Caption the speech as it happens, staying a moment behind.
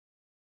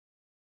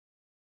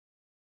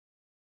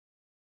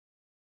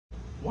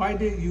Why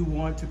did you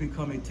want to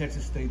become a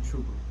Texas State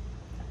Trooper?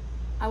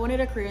 I wanted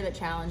a career that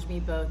challenged me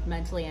both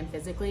mentally and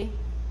physically,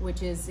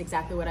 which is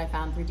exactly what I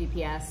found through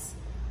DPS.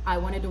 I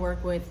wanted to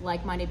work with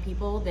like-minded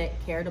people that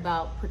cared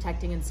about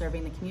protecting and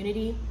serving the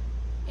community.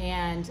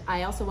 And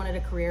I also wanted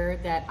a career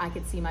that I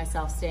could see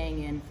myself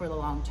staying in for the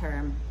long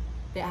term,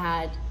 that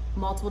had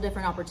multiple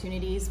different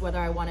opportunities, whether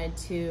I wanted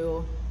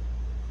to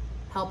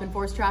help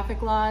enforce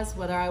traffic laws,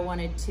 whether I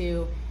wanted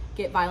to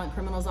get violent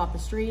criminals off the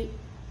street,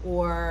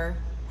 or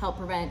help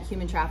prevent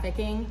human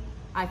trafficking.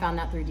 I found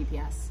that through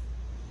DPS.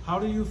 How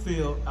do you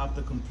feel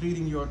after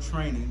completing your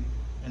training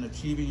and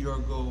achieving your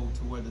goal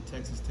to wear the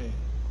Texas tag?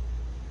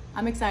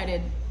 I'm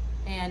excited,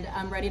 and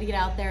I'm ready to get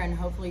out there and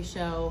hopefully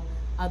show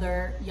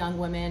other young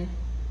women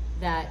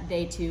that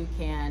they too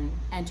can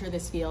enter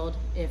this field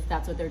if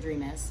that's what their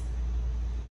dream is.